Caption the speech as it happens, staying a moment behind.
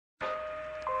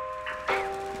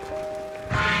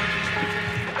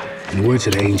In the words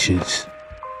of the ancients,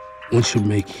 one should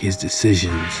make his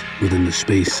decisions within the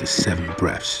space of 7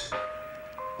 breaths.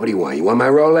 What do you want? You want my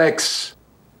Rolex?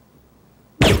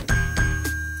 You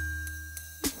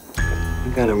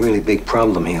got a really big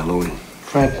problem here, Louis.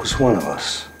 Frank was one of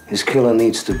us. His killer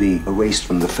needs to be erased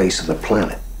from the face of the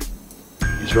planet.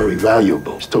 He's very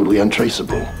valuable. He's totally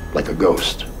untraceable, like a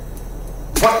ghost.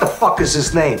 What the fuck is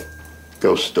his name?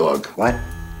 Ghost dog. What?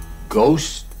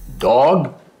 Ghost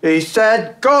dog? He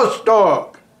said ghost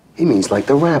dog. He means like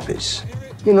the rappers.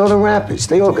 You know the rappers,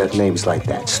 they all got names like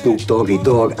that. Snoop Doggy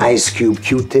Dogg, Ice Cube,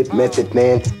 Q-Tip, Method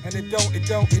Man.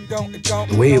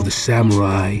 The way of the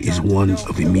samurai is one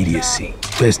of immediacy.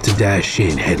 Best to dash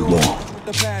in headlong.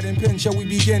 You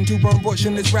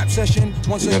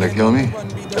gonna kill me?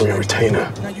 I'm your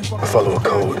retainer. I follow a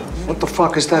code. What the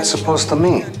fuck is that supposed to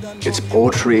mean? It's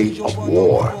poetry of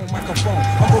war.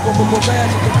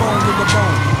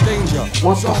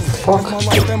 What the fuck?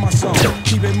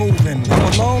 Keep it moving.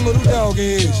 Come along, little dog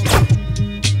is.